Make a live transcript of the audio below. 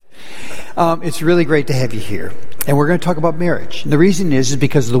It's really great to have you here. And we're going to talk about marriage. And the reason is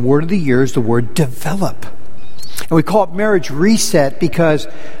because the word of the year is the word develop. And we call it marriage reset because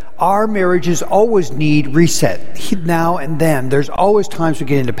our marriages always need reset. Now and then, there's always times we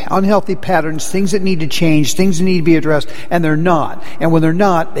get into unhealthy patterns, things that need to change, things that need to be addressed, and they're not. And when they're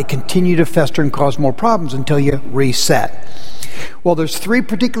not, they continue to fester and cause more problems until you reset. Well, there's three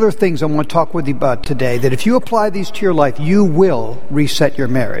particular things I want to talk with you about today that if you apply these to your life, you will reset your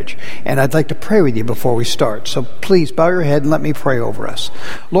marriage. And I'd like to pray with you before we start. So please bow your head and let me pray over us.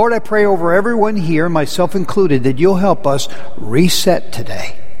 Lord, I pray over everyone here, myself included, that you'll help us reset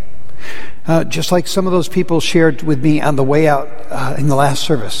today. Just like some of those people shared with me on the way out in the last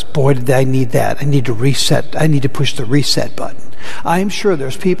service. Boy, did I need that. I need to reset. I need to push the reset button. I'm sure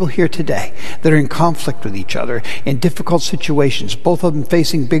there's people here today that are in conflict with each other in difficult situations, both of them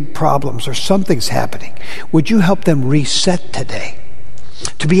facing big problems or something's happening. Would you help them reset today?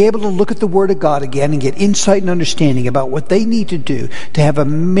 To be able to look at the Word of God again and get insight and understanding about what they need to do to have a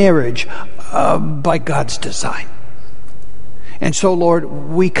marriage by God's design. And so, Lord,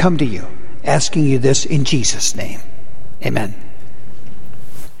 we come to you asking you this in Jesus' name. Amen.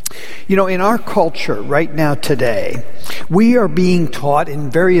 You know, in our culture right now today, we are being taught in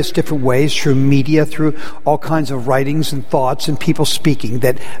various different ways through media, through all kinds of writings and thoughts and people speaking,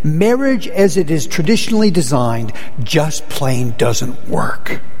 that marriage as it is traditionally designed just plain doesn't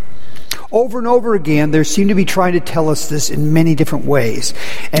work. Over and over again, they seem to be trying to tell us this in many different ways.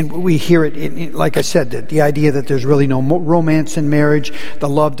 And we hear it, like I said, the idea that there's really no romance in marriage, the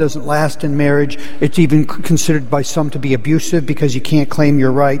love doesn't last in marriage. It's even considered by some to be abusive because you can't claim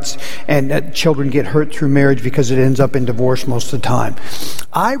your rights, and that children get hurt through marriage because it ends up in divorce most of the time.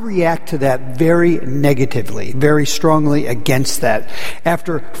 I react to that very negatively, very strongly against that.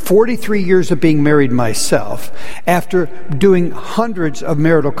 After 43 years of being married myself, after doing hundreds of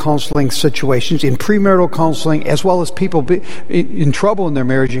marital counseling situations, in premarital counseling, as well as people in trouble in their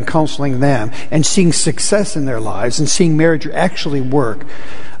marriage and counseling them, and seeing success in their lives and seeing marriage actually work,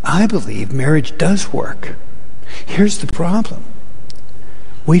 I believe marriage does work. Here's the problem.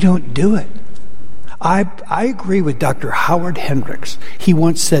 We don't do it. I agree with Dr. Howard Hendricks. He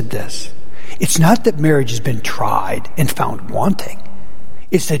once said this: it's not that marriage has been tried and found wanting.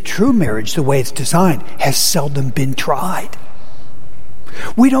 It's that true marriage, the way it's designed, has seldom been tried.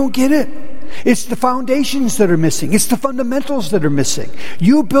 We don't get it. It's the foundations that are missing. It's the fundamentals that are missing.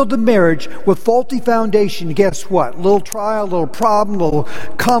 You build a marriage with faulty foundation, guess what? Little trial, little problem, little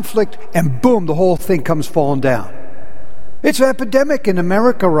conflict, and boom, the whole thing comes falling down. It's an epidemic in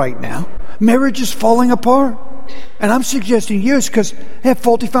America right now. Marriage is falling apart. And I'm suggesting it's because they have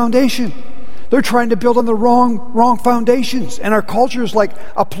faulty foundation. They're trying to build on the wrong foundations. And our culture is like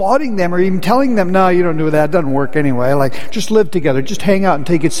applauding them or even telling them, no, you don't do that. It doesn't work anyway. Like, just live together. Just hang out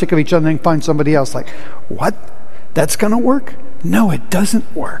until you get sick of each other and then find somebody else. Like, what? That's going to work? No, it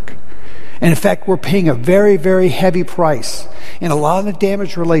doesn't work. And in fact, we're paying a very, very heavy price in a lot of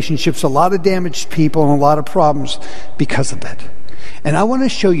damaged relationships, a lot of damaged people, and a lot of problems because of it. And I want to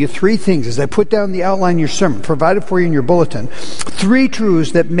show you three things as I put down the outline of your sermon, provided for you in your bulletin. Three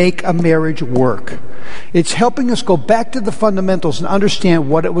truths that make a marriage work. It's helping us go back to the fundamentals and understand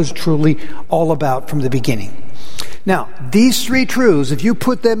what it was truly all about from the beginning. Now, these three truths, if you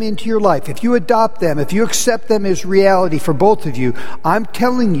put them into your life, if you adopt them, if you accept them as reality for both of you, I'm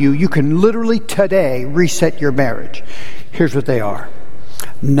telling you, you can literally today reset your marriage. Here's what they are.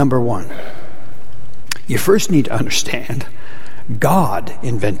 Number one, you first need to understand God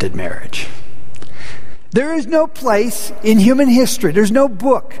invented marriage. There is no place in human history, there's no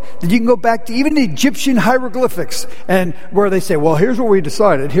book that you can go back to, even the Egyptian hieroglyphics, and where they say, well, here's what we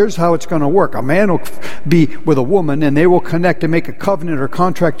decided, here's how it's going to work. A man will be with a woman, and they will connect and make a covenant or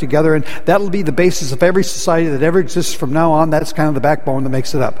contract together, and that'll be the basis of every society that ever exists from now on. That's kind of the backbone that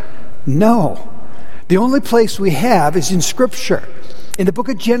makes it up. No. The only place we have is in Scripture. In the book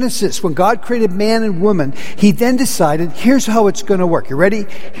of Genesis, when God created man and woman, he then decided, here's how it's going to work. You ready?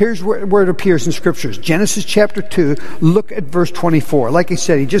 Here's where it appears in Scriptures. Genesis chapter 2, look at verse 24. Like he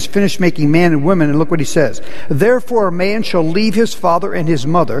said, he just finished making man and woman, and look what he says. Therefore a man shall leave his father and his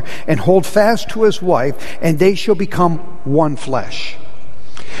mother, and hold fast to his wife, and they shall become one flesh.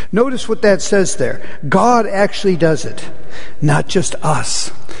 Notice what that says there. God actually does it, not just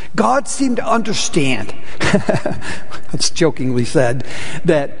us. God seemed to understand, that's jokingly said,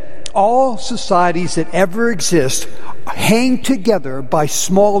 that all societies that ever exist hang together by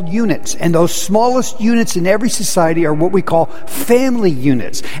small units. And those smallest units in every society are what we call family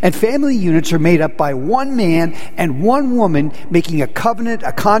units. And family units are made up by one man and one woman making a covenant,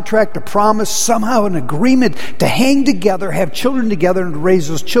 a contract, a promise, somehow an agreement to hang together, have children together, and to raise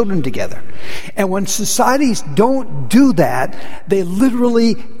those children together. And when societies don't do that, they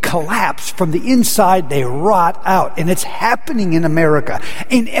literally collapse from the inside. They rot out. And it's happening in America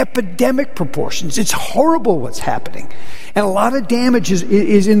in epidemic proportions. It's horrible what's happening. And a lot of damage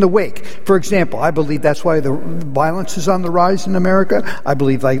is in the wake. For example, I believe that's why the violence is on the rise in America. I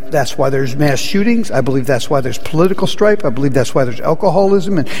believe that's why there's mass shootings. I believe that's why there's political strife. I believe that's why there's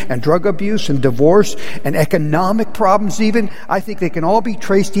alcoholism and drug abuse and divorce and economic problems even. I think they can all be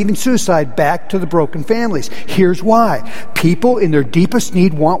traced, even suicide, back to the broken families. Here's why. People in their deepest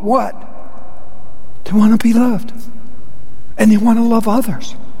need want what? They want to be loved. And they want to love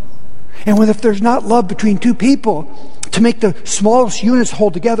others. And if there's not love between two people to make the smallest units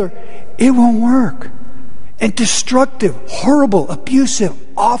hold together, it won't work. And destructive, horrible, abusive,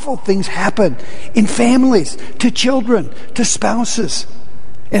 awful things happen in families, to children, to spouses.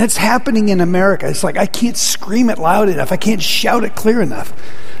 And it's happening in America. It's like I can't scream it loud enough. I can't shout it clear enough.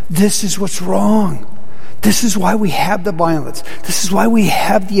 This is what's wrong. This is why we have the violence. This is why we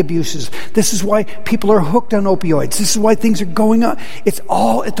have the abuses. This is why people are hooked on opioids. This is why things are going on. It's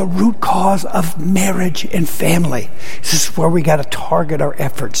all at the root cause of marriage and family. This is where we got to target our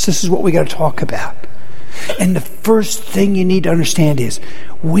efforts. This is what we got to talk about. And the first thing you need to understand is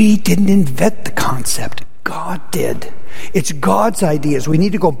we didn't invent the concept. God did. It's God's ideas. We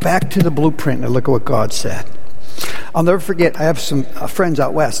need to go back to the blueprint and look at what God said. I'll never forget, I have some friends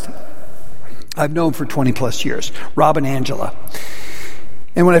out west I've known for 20 plus years, Rob and Angela.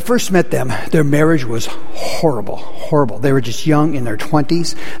 And when I first met them, their marriage was horrible, horrible. They were just young in their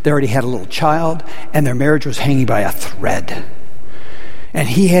 20s. They already had a little child, and their marriage was hanging by a thread. And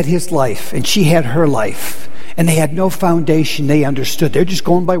he had his life, and she had her life. And they had no foundation. They understood. They're just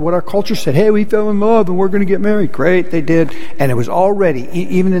going by what our culture said. Hey, we fell in love, and we're going to get married. Great, they did. And it was already,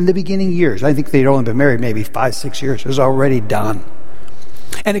 even in the beginning years, I think they'd only been married maybe 5-6 years. It was already done.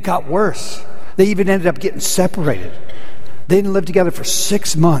 And it got worse. They even ended up getting separated. They didn't live together for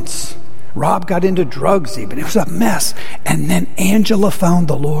 6 months. Rob got into drugs even. It was a mess. And then Angela found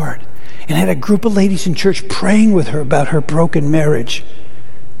the Lord and had a group of ladies in church praying with her about her broken marriage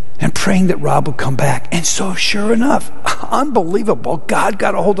and praying that Rob would come back. And so sure enough, unbelievable, God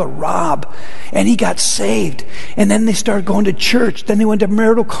got a hold of Rob and he got saved. And then they started going to church. Then they went to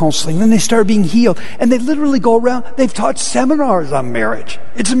marital counseling. Then they started being healed. And they literally go around, they've taught seminars on marriage.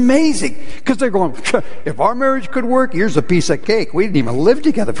 It's amazing because they're going, if our marriage could work, here's a piece of cake. We didn't even live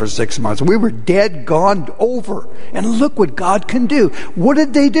together for 6 months. We were dead, gone, over. And look what God can do. What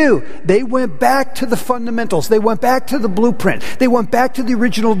did they do? They went back to the fundamentals. They went back to the blueprint. They went back to the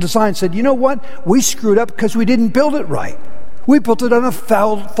original design. Said, you know what? We screwed up because we didn't build it right. We built it on a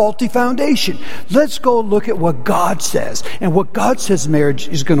faulty foundation. Let's go look at what God says. And what God says marriage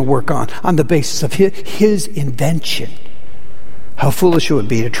is going to work on the basis of his invention. How foolish it would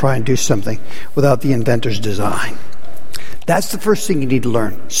be to try and do something without the inventor's design. That's the first thing you need to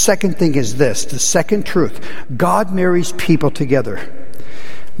learn. Second thing is this, the second truth. God marries people together.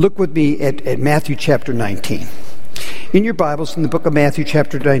 Look with me at Matthew chapter 19. In your Bibles, in the book of Matthew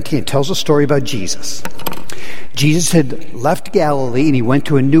chapter 19, it tells a story about Jesus. Jesus had left Galilee and he went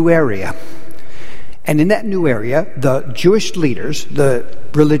to a new area. And in that new area, the Jewish leaders, the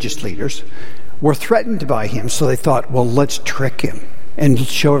religious leaders, were threatened by him. So they thought, well, let's trick him and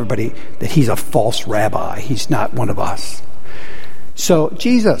show everybody that he's a false rabbi. He's not one of us. So,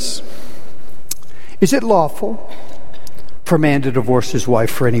 Jesus, is it lawful for a man to divorce his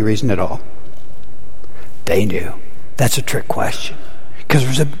wife for any reason at all? They knew. That's a trick question. Because there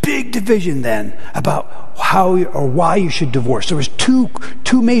was a big division then about how or why you should divorce. There was two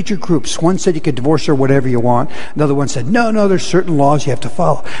major groups. One said you could divorce her whatever you want. Another one said, no, there's certain laws you have to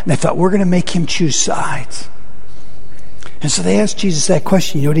follow. And they thought, we're going to make him choose sides. And so they asked Jesus that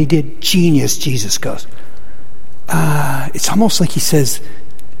question. You know what he did? Genius, Jesus goes. It's almost like he says,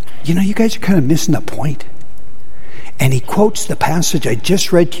 you guys are kind of missing the point. And he quotes the passage I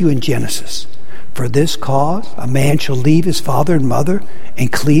just read to you in Genesis. For this cause, a man shall leave his father and mother and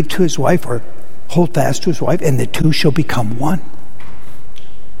cleave to his wife or hold fast to his wife, and the two shall become one.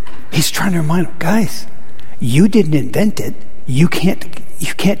 He's trying to remind them, guys, you didn't invent it. You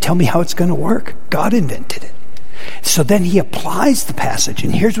can't tell me how it's going to work. God invented it. So then he applies the passage,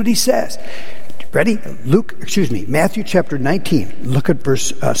 and here's what he says. Ready? Matthew chapter 19. Look at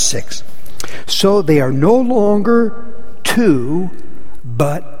verse 6. So they are no longer two,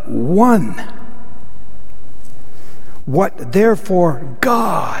 but one. What therefore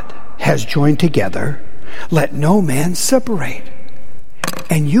God has joined together, let no man separate.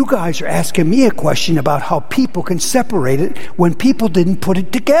 And you guys are asking me a question about how people can separate it when people didn't put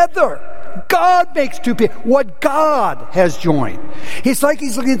it together. God makes two people. What God has joined. It's like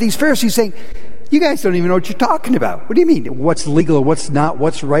he's looking at these Pharisees saying, you guys don't even know what you're talking about. What do you mean? What's legal or what's not?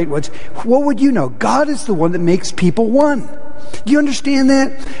 What's right? What would you know? God is the one that makes people one. Do you understand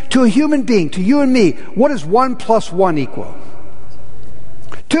that? To a human being, to you and me, what does 1 + 1 equal?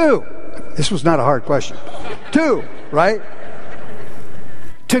 2. This was not a hard question. 2, right?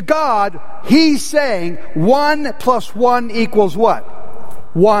 To God, he's saying 1 + 1 equals what?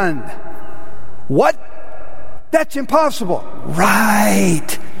 1. What? That's impossible.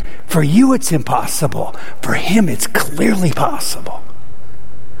 Right. For you it's impossible. For him it's clearly possible.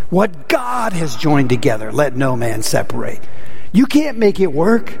 What God has joined together, let no man separate. You can't make it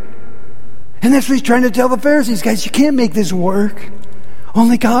work. And that's what he's trying to tell the Pharisees. Guys, you can't make this work.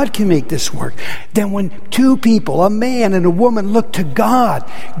 Only God can make this work. Then when two people, a man and a woman, look to God,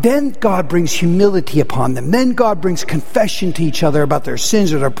 then God brings humility upon them. Then God brings confession to each other about their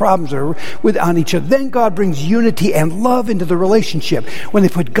sins or their problems on each other. Then God brings unity and love into the relationship when they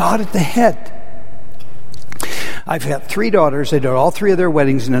put God at the head. I've had 3 daughters. They did all 3 of their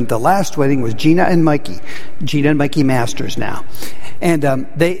weddings, and then the last wedding was Gina and Mikey Masters now. And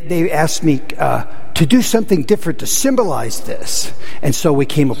they asked me to do something different to symbolize this. And so we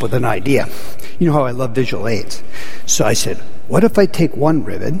came up with an idea. You know how I love visual aids. So I said, what if I take one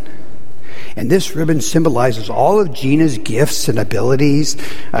ribbon, and this ribbon symbolizes all of Gina's gifts and abilities.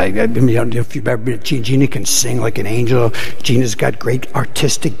 I don't know if you've ever been, Gina can sing like an angel. Gina's got great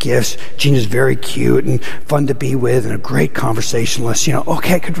artistic gifts. Gina's very cute and fun to be with and a great conversationalist.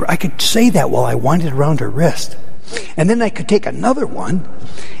 Okay, I could say that while I wind it around her wrist. And then I could take another one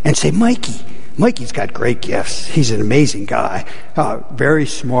and say, Mikey's got great gifts. He's an amazing guy, very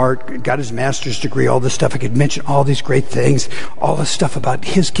smart, got his master's degree, all this stuff. I could mention all these great things, all this stuff about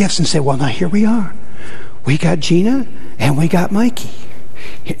his gifts and say, well, now here we are. We got Gina and we got Mikey.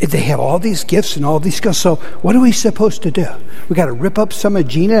 They have all these gifts and all these skills. So what are we supposed to do? We got to rip up some of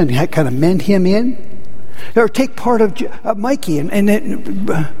Gina and kind of mend him in? Or take part of Mikey and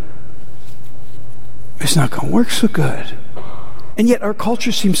it's not going to work so good. And yet our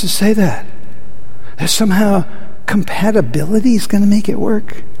culture seems to say that somehow compatibility is going to make it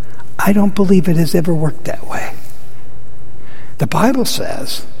work. I don't believe it has ever worked that way. The Bible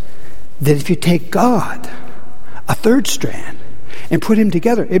says that if you take God, a third strand, and put him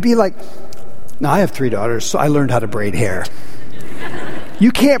together, it'd be like, now I have 3 daughters, so I learned how to braid hair.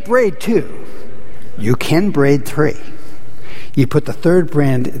 You can't braid 2. You can braid 3. You put the third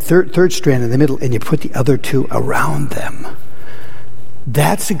strand in the middle, and you put the other 2 around them.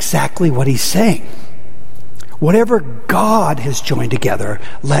 That's exactly what he's saying. Whatever God has joined together,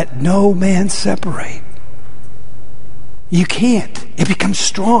 let no man separate. You can't. It becomes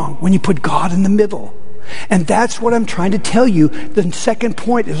strong when you put God in the middle. And that's what I'm trying to tell you. The second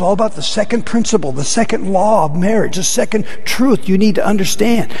point is all about the second principle, the second law of marriage, the second truth you need to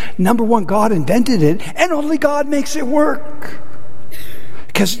understand. Number 1, God invented it, and only God makes it work.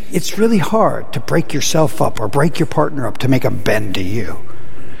 Because it's really hard to break yourself up or break your partner up to make them bend to you.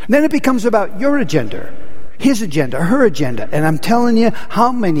 And then it becomes about your agenda, his agenda, her agenda. And I'm telling you,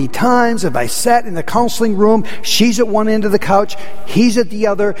 how many times have I sat in the counseling room, she's at one end of the couch, he's at the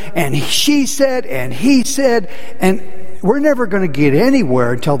other, and she said, and he said, and we're never going to get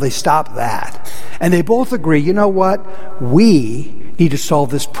anywhere until they stop that. And they both agree, you know what? We need to solve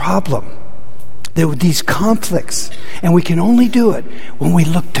this problem. There were these conflicts, and we can only do it when we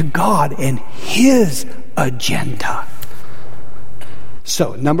look to God and his agenda.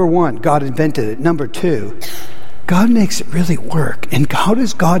 So, number 1, God invented it. Number 2, God makes it really work. And how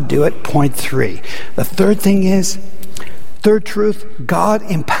does God do it? Point 3. The third thing is, third truth, God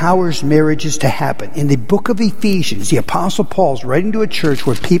empowers marriages to happen. In the book of Ephesians, the Apostle Paul's writing to a church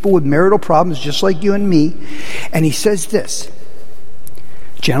with people with marital problems just like you and me, and he says this,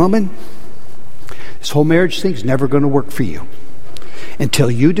 gentlemen, this whole marriage thing is never going to work for you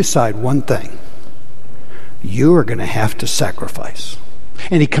until you decide one thing. You are going to have to sacrifice.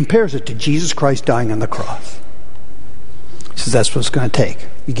 And he compares it to Jesus Christ dying on the cross. He says that's what it's going to take.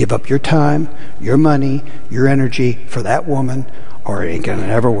 You give up your time, your money, your energy for that woman, or it ain't going to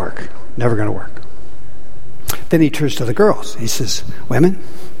ever work. Never going to work. Then he turns to the girls. He says, women,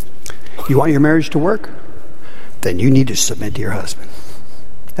 you want your marriage to work? Then you need to submit to your husband.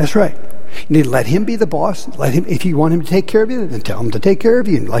 That's right. You need to let him be the boss. Let him, if you want him to take care of you, then tell him to take care of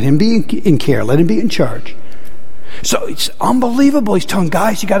you. And let him be in care. Let him be in charge. So it's unbelievable. He's telling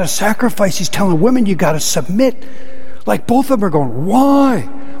guys you got to sacrifice. He's telling women you got to submit. Like both of them are going, why?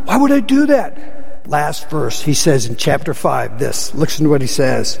 Why would I do that? Last verse, he says in chapter 5, this. Listen to what he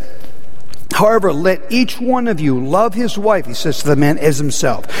says. However, let each one of you love his wife, he says to the man, as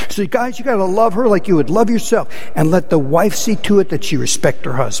himself. So guys, you got to love her like you would love yourself. And let the wife see to it that she respect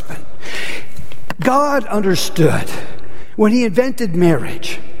her husband. God understood when he invented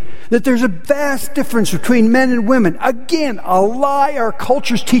marriage that there's a vast difference between men and women. Again, a lie our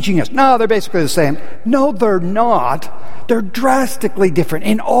culture's teaching us. No, they're basically the same. No, they're not. They're drastically different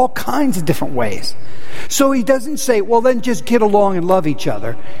in all kinds of different ways. So he doesn't say, well, then just get along and love each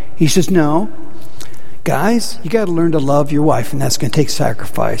other. He says, no, guys, you got to learn to love your wife, and that's going to take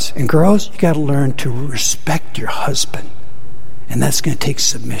sacrifice. And girls, you got to learn to respect your husband. And that's going to take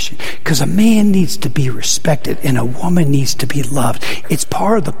submission. Because a man needs to be respected and a woman needs to be loved. It's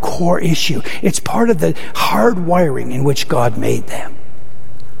part of the core issue. It's part of the hard wiring in which God made them.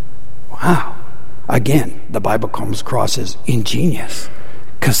 Wow. Again, the Bible comes across as ingenious.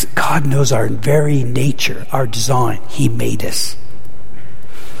 Because God knows our very nature, our design. He made us.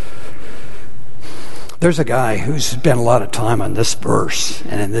 There's a guy who's spent a lot of time on this verse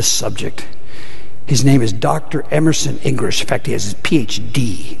and in this subject. His name is Dr. Emerson English. In fact, he has his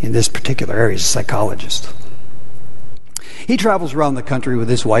PhD in this particular area. He's a psychologist. He travels around the country with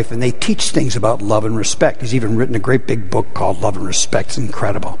his wife, and they teach things about love and respect. He's even written a great big book called Love and Respect. It's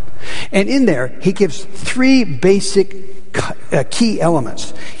incredible. And in there, he gives 3 basic key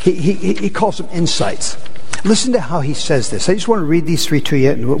elements. He calls them insights. Listen to how he says this. I just want to read these 3 to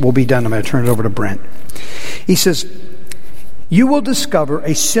you, and we'll be done. I'm going to turn it over to Brent. He says, you will discover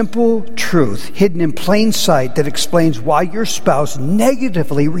a simple truth hidden in plain sight that explains why your spouse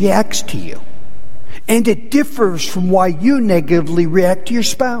negatively reacts to you. And it differs from why you negatively react to your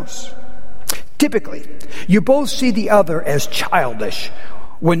spouse. Typically, you both see the other as childish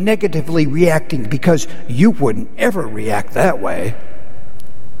when negatively reacting because you wouldn't ever react that way.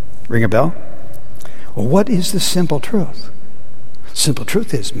 Ring a bell? Well, what is the simple truth? Simple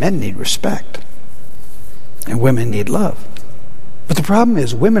truth is men need respect and women need love. But the problem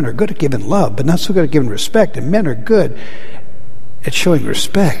is women are good at giving love, but not so good at giving respect. And men are good at showing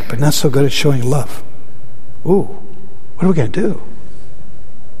respect, but not so good at showing love. Ooh, what are we going to do?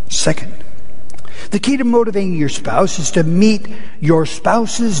 Second, the key to motivating your spouse is to meet your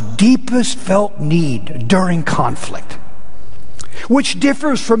spouse's deepest felt need during conflict, which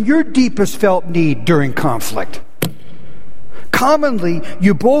differs from your deepest felt need during conflict. Commonly,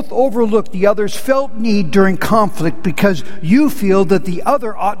 you both overlook the other's felt need during conflict because you feel that the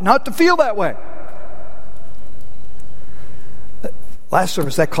other ought not to feel that way. Last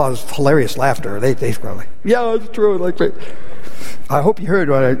service, that caused hilarious laughter. They probably, yeah, it's true. Like, I hope you heard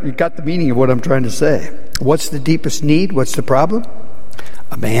you got the meaning of what I'm trying to say. What's the deepest need? What's the problem?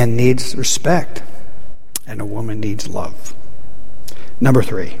 A man needs respect, and a woman needs love. Number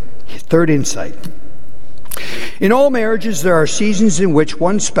 3, third insight. In all marriages, there are seasons in which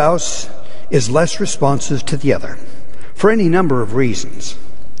one spouse is less responsive to the other, for any number of reasons.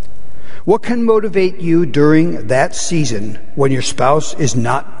 What can motivate you during that season when your spouse is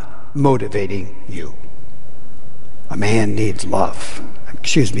not motivating you? A man needs love.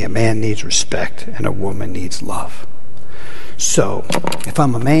 A man needs respect, and a woman needs love. So, if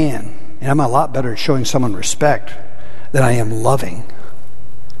I'm a man, and I'm a lot better at showing someone respect than I am loving,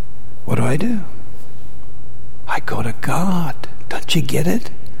 what do? I go to God. Don't you get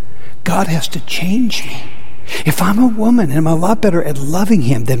it? God has to change me. If I'm a woman and I'm a lot better at loving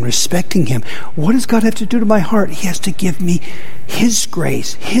him than respecting him, what does God have to do to my heart? He has to give me his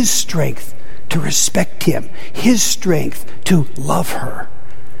grace, his strength to respect him, his strength to love her.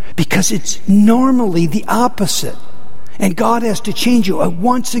 Because it's normally the opposite. And God has to change you.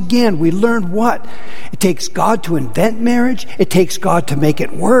 Once again, we learned what? It takes God to invent marriage. It takes God to make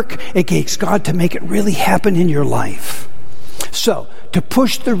it work. It takes God to make it really happen in your life. So, to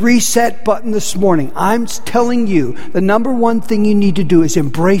push the reset button this morning, I'm telling you the number one thing you need to do is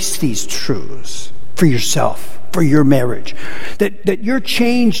embrace these truths for yourself, for your marriage. That your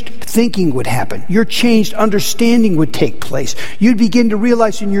changed thinking would happen. Your changed understanding would take place. You'd begin to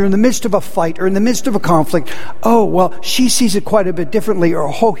realize when you're in the midst of a fight or in the midst of a conflict, oh, well, she sees it quite a bit differently,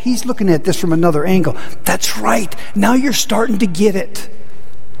 or, oh, he's looking at this from another angle. That's right. Now you're starting to get it.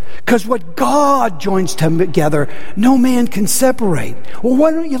 Because what God joins together, no man can separate. Well,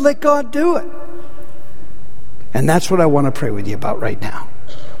 why don't you let God do it? And that's what I want to pray with you about right now.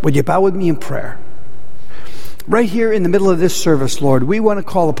 Would you bow with me in prayer? Right here in the middle of this service, Lord, we want to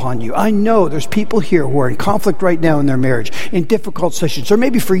call upon you. I know there's people here who are in conflict right now in their marriage, in difficult sessions, or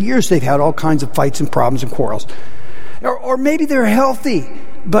maybe for years they've had all kinds of fights and problems and quarrels. Or maybe they're healthy,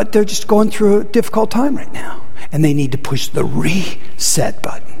 but they're just going through a difficult time right now. and they need to push the reset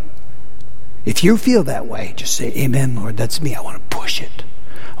button. If you feel that way, just say, amen, Lord, that's me. I want to push it.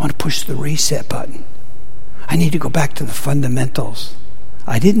 I want to push the reset button. I need to go back to the fundamentals.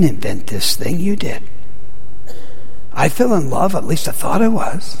 I didn't invent this thing. You did. I fell in love, at least I thought I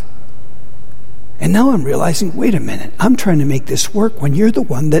was. And now I'm realizing, wait a minute, I'm trying to make this work when you're the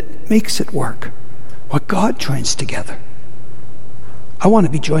one that makes it work. What God joins together. I want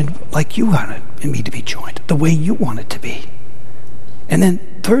to be joined like you wanted me to be joined, the way you want it to be. And then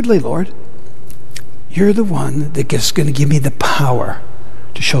thirdly, Lord, you're the one that's going to give me the power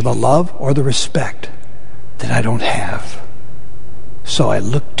to show the love or the respect that I don't have. So I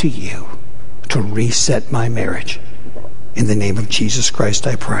look to you to reset my marriage. In the name of Jesus Christ,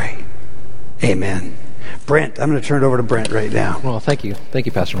 I pray. Amen. Brent, I'm going to turn it over to Brent right now. Well, thank you. Thank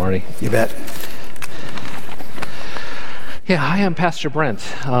you, Pastor Marty. You bet. Yeah, hi, I'm Pastor Brent,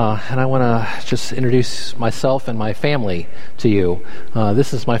 and I want to just introduce myself and my family to you.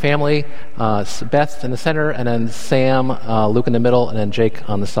 This is my family, Beth in the center, and then Sam, Luke in the middle, and then Jake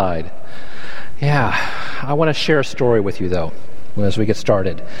on the side. Yeah, I want to share a story with you, though, as we get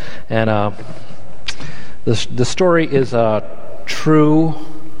started. And the story is true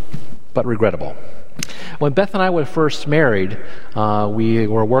but regrettable. When Beth and I were first married, we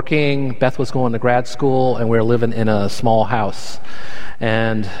were working. Beth was going to grad school, and we were living in a small house.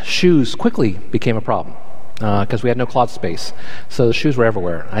 And shoes quickly became a problem because we had no closet space. So the shoes were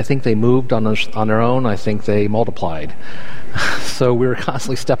everywhere. I think they moved on their own. I think they multiplied. So we were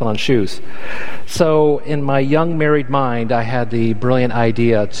constantly stepping on shoes. So in my young married mind, I had the brilliant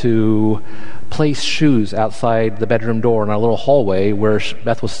idea to place shoes outside the bedroom door in our little hallway where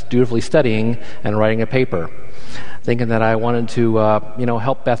Beth was dutifully studying and writing a paper, thinking that I wanted to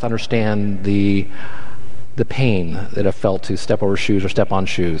help Beth understand the pain that it felt to step over shoes or step on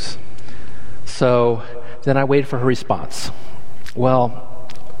shoes. So then I waited for her response. Well,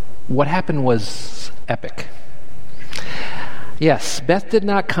 what happened was epic. Yes, Beth did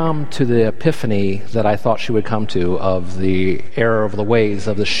not come to the epiphany that I thought she would come to of the error of the ways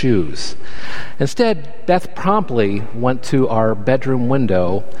of the shoes. Instead, Beth promptly went to our bedroom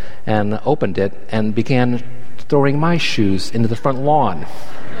window and opened it and began throwing my shoes into the front lawn.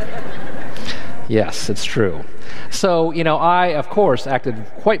 Yes, it's true. So, I, of course, acted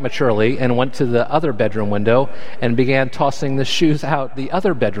quite maturely and went to the other bedroom window and began tossing the shoes out the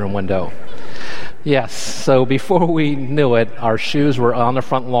other bedroom window. Yes, so before we knew it, our shoes were on the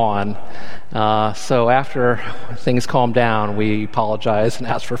front lawn. So after things calmed down, we apologized and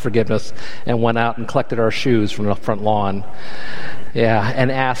asked for forgiveness and went out and collected our shoes from the front lawn. Yeah, and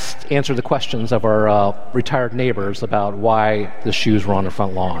answered the questions of our retired neighbors about why the shoes were on the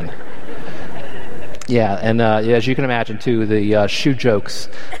front lawn. Yeah, and as you can imagine, too, the shoe jokes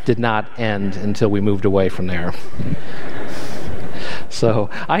did not end until we moved away from there. So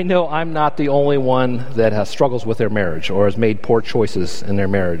I know I'm not the only one that has struggles with their marriage or has made poor choices in their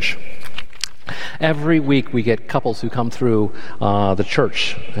marriage. Every week we get couples who come through the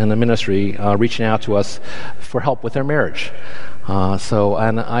church and the ministry reaching out to us for help with their marriage.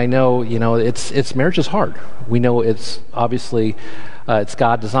 And I know, it's marriage is hard. We know it's obviously it's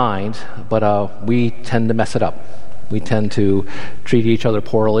God designed, but we tend to mess it up. We tend to treat each other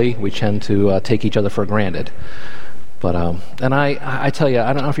poorly. We tend to take each other for granted. But and I tell you,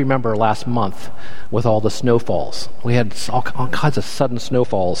 I don't know if you remember last month with all the snowfalls. We had all kinds of sudden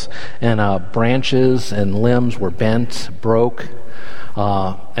snowfalls, and branches and limbs were bent, broke.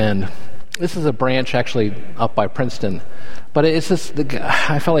 And this is a branch actually up by Princeton. But it's just,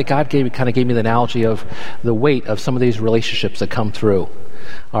 I felt like God gave me the analogy of the weight of some of these relationships that come through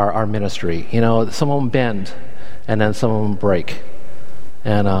our ministry. Some of them bend, and then some of them break.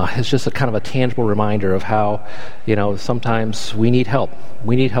 And it's just a kind of a tangible reminder of how, sometimes we need help.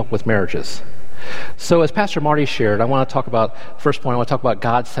 We need help with marriages. So as Pastor Marty shared, I want to talk about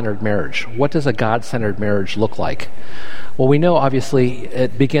God-centered marriage. What does a God-centered marriage look like? Well, we know, obviously,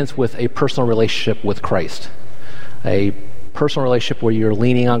 it begins with a personal relationship with Christ. A personal relationship where you're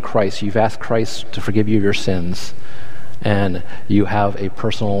leaning on Christ. You've asked Christ to forgive you your sins. And you have a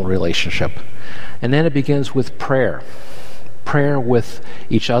personal relationship. And then it begins with prayer. Prayer with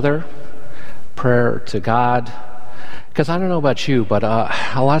each other, prayer to God. Because I don't know about you, but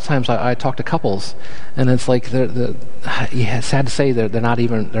a lot of times I talk to couples, and it's like it's sad to say that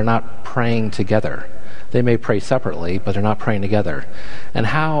they're not praying together. They may pray separately, but they're not praying together. And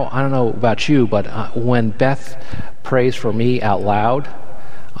I don't know about you, but when Beth prays for me out loud,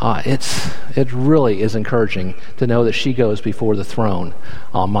 it really is encouraging to know that she goes before the throne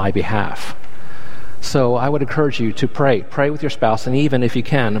on my behalf. So I would encourage you to pray. Pray with your spouse, and even if you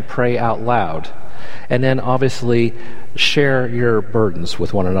can, pray out loud. And then obviously share your burdens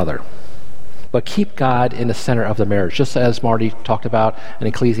with one another. But keep God in the center of the marriage, just as Marty talked about and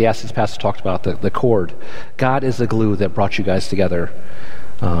Ecclesiastes pastor talked about, the cord. God is the glue that brought you guys together,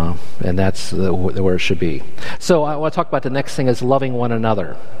 and that's where it should be. So I want to talk about the next thing is loving one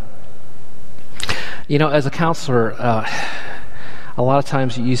another. You know, as a counselor, a lot of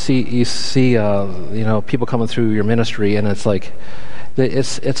times you see people coming through your ministry, and it's like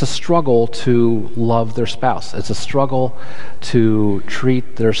it's a struggle to love their spouse. It's a struggle to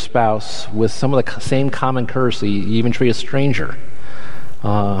treat their spouse with some of the same common courtesy you even treat a stranger.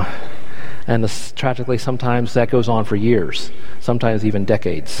 And tragically, sometimes that goes on for years, sometimes even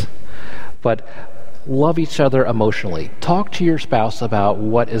decades. But love each other emotionally. Talk to your spouse about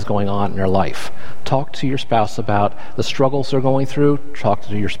what is going on in their life. Talk to your spouse about the struggles they're going through. Talk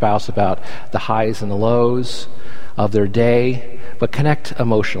to your spouse about the highs and the lows of their day, but connect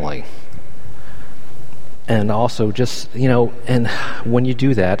emotionally. And also just, and when you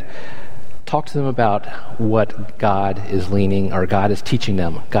do that, talk to them about what God is leaning, or God is teaching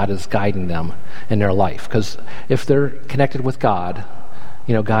them, God is guiding them in their life. Because if they're connected with God,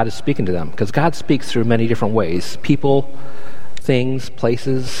 God is speaking to them, because God speaks through many different ways. People, things,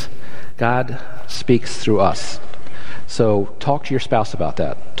 places. God speaks through us. So talk to your spouse about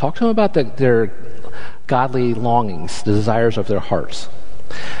that. Talk to them about their godly longings, the desires of their hearts.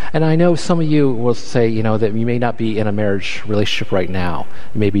 And I know some of you will say, that you may not be in a marriage relationship right now.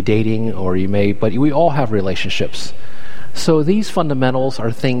 You may be dating, but we all have relationships. So these fundamentals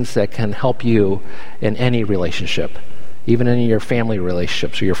are things that can help you in any relationship. Even in your family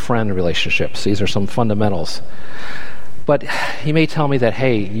relationships or your friend relationships. These are some fundamentals. But you may tell me that,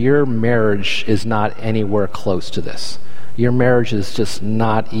 hey, your marriage is not anywhere close to this. Your marriage is just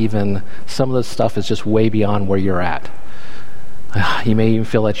not even, some of the stuff is just way beyond where you're at. You may even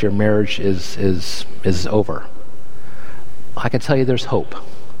feel that your marriage is over. I can tell you there's hope.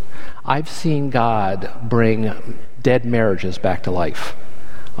 I've seen God bring dead marriages back to life.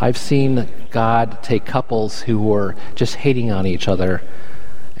 I've seen God take couples who were just hating on each other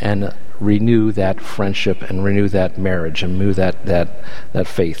and renew that friendship and renew that marriage and renew that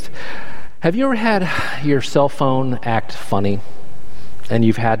faith. Have you ever had your cell phone act funny and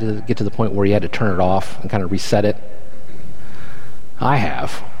you've had to get to the point where you had to turn it off and kind of reset it? I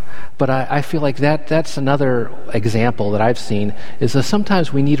have. But I feel like that's another example that I've seen, is that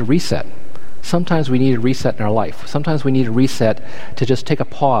sometimes we need a reset. Sometimes we need a reset in our life. Sometimes we need a reset to just take a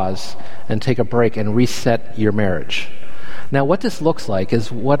pause and take a break and reset your marriage. Now, what this looks like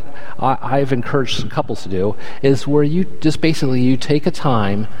is what I've encouraged couples to do, is where you just basically you take a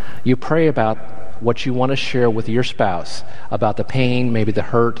time, you pray about what you want to share with your spouse, about the pain, maybe the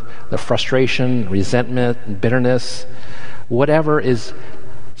hurt, the frustration, resentment, bitterness, whatever is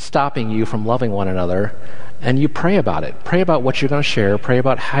stopping you from loving one another. And you pray about it. Pray about what you're going to share. Pray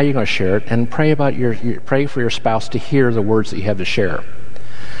about how you're going to share it, and pray about pray for your spouse to hear the words that you have to share.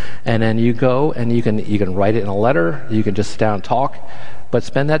 And then you go and you can write it in a letter. You can just sit down and talk, but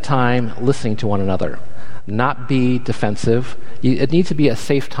spend that time listening to one another. Not be defensive. It needs to be a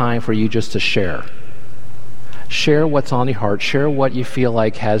safe time for you just to share. Share what's on your heart. Share what you feel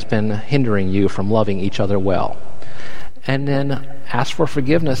like has been hindering you from loving each other well. And then ask for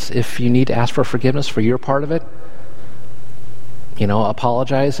forgiveness if you need to ask for forgiveness for your part of it.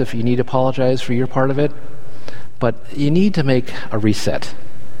 Apologize if you need to apologize for your part of it. But you need to make a reset.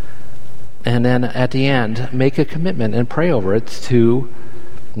 And then at the end, make a commitment and pray over it to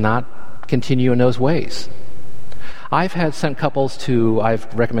not continue in those ways. I've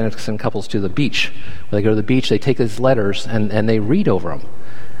recommended to send couples to the beach. When they go to the beach, they take these letters and they read over them.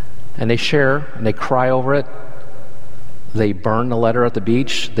 And they share and they cry over it. They burn the letter at the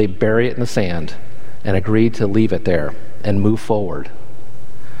beach, they bury it in the sand, and agree to leave it there and move forward.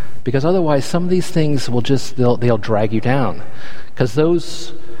 Because otherwise, some of these things will they'll drag you down. Because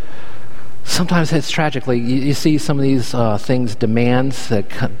sometimes it's tragically, you see some of these things, demands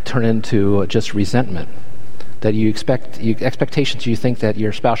that turn into just resentment. That expectations you think that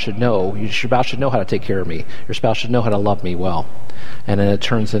your spouse should know. Your spouse should know how to take care of me. Your spouse should know how to love me well. And then it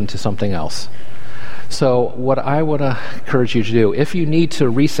turns into something else. So what I would encourage you to do, if you need to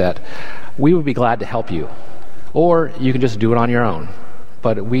reset, we would be glad to help you. Or you can just do it on your own.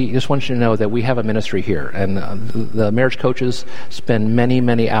 But we just want you to know that we have a ministry here, and the marriage coaches spend many,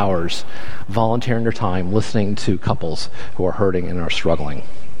 many hours volunteering their time listening to couples who are hurting and are struggling.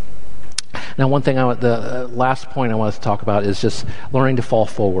 Now, the last point I want to talk about is just learning to fall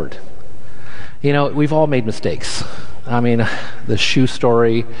forward. We've all made mistakes. I mean, the shoe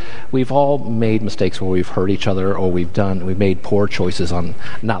story, we've all made mistakes where we've hurt each other or we've made poor choices on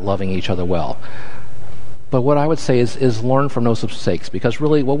not loving each other well. But what I would say is learn from those mistakes, because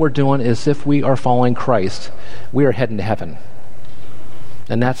really what we're doing is, if we are following Christ, we are heading to heaven.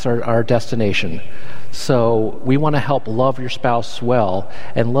 And that's our destination. So we want to help love your spouse well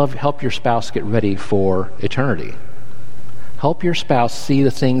and help your spouse get ready for eternity. Help your spouse see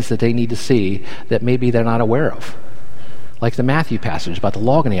the things that they need to see that maybe they're not aware of. Like the Matthew passage about the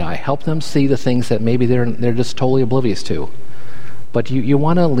log in the eye. Help them see the things that maybe they're just totally oblivious to. But you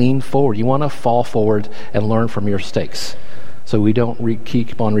want to lean forward. You want to fall forward and learn from your mistakes, so we don't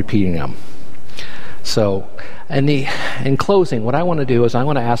keep on repeating them. So, in closing, what I want to do is I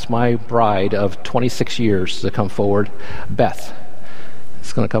want to ask my bride of 26 years to come forward, Beth.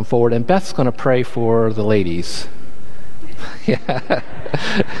 Is going to come forward, and Beth's going to pray for the ladies. Yeah.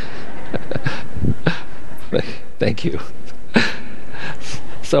 Thank you.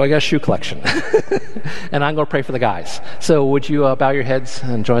 So I got a shoe collection. And I'm going to pray for the guys. So would you bow your heads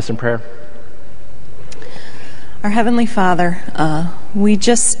and join us in prayer? Our Heavenly Father, we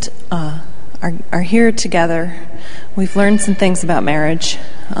just are here together. We've learned some things about marriage.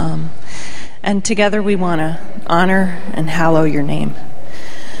 And together we want to honor and hallow your name.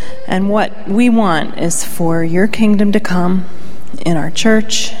 And what we want is for your kingdom to come in our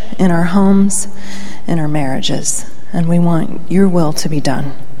church, in our homes, in our marriages. And we want your will to be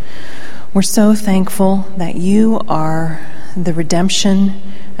done. We're so thankful that you are the redemption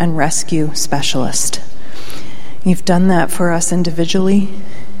and rescue specialist. You've done that for us individually.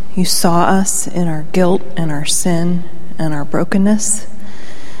 You saw us in our guilt and our sin and our brokenness.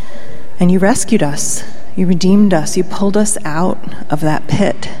 And you rescued us. You redeemed us. You pulled us out of that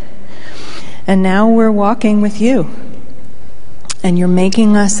pit. And now we're walking with you. And you're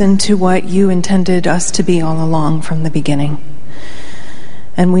making us into what you intended us to be all along from the beginning.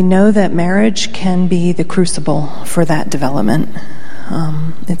 And we know that marriage can be the crucible for that development.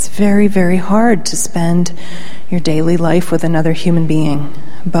 It's very, very hard to spend your daily life with another human being.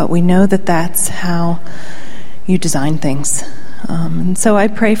 But we know that that's how you design things. And so I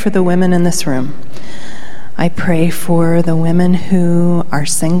pray for the women in this room. I pray for the women who are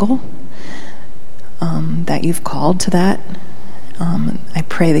single, that you've called to that. I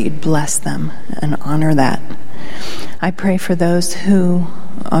pray that you'd bless them and honor that. I pray for those who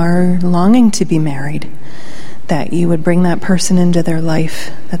are longing to be married, that you would bring that person into their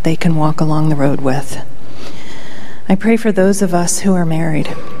life that they can walk along the road with. I pray for those of us who are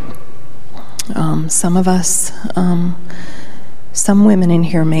married. Some of us, some women in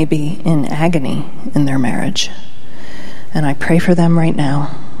here may be in agony in their marriage. And I pray for them right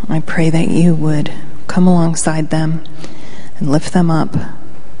now. I pray that you would come alongside them and lift them up.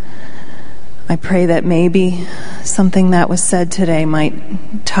 I pray that maybe something that was said today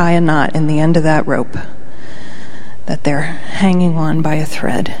might tie a knot in the end of that rope that they're hanging on by a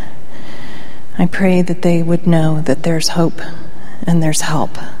thread. I pray that they would know that there's hope and there's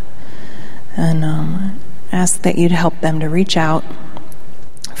help. And ask that you'd help them to reach out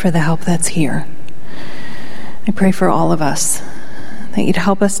for the help that's here. I pray for all of us, that you'd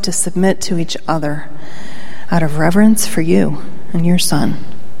help us to submit to each other out of reverence for you and your Son.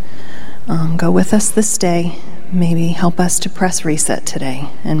 Go with us this day. Maybe help us to press reset today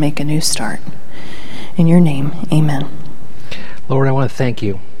and make a new start. In your name, amen. Lord, I want to thank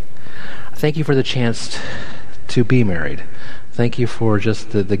you. Thank you for the chance to be married. Thank you for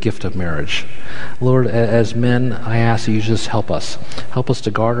just the gift of marriage. Lord, as men, I ask that you just help us. Help us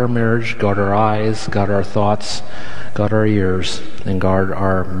to guard our marriage, guard our eyes, guard our thoughts, guard our ears, and guard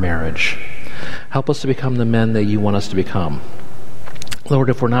our marriage. Help us to become the men that you want us to become. Lord,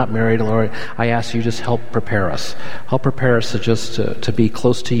 if we're not married, Lord, I ask you just help prepare us. Help prepare us to be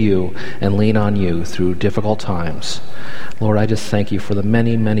close to you and lean on you through difficult times. Lord, I just thank you for the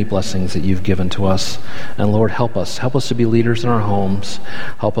many, many blessings that you've given to us. And Lord, help us. Help us to be leaders in our homes.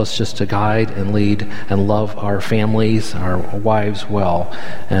 Help us just to guide and lead and love our families, our wives well,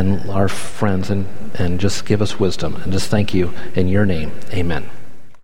 and our friends, and just give us wisdom. And just thank you in your name. Amen.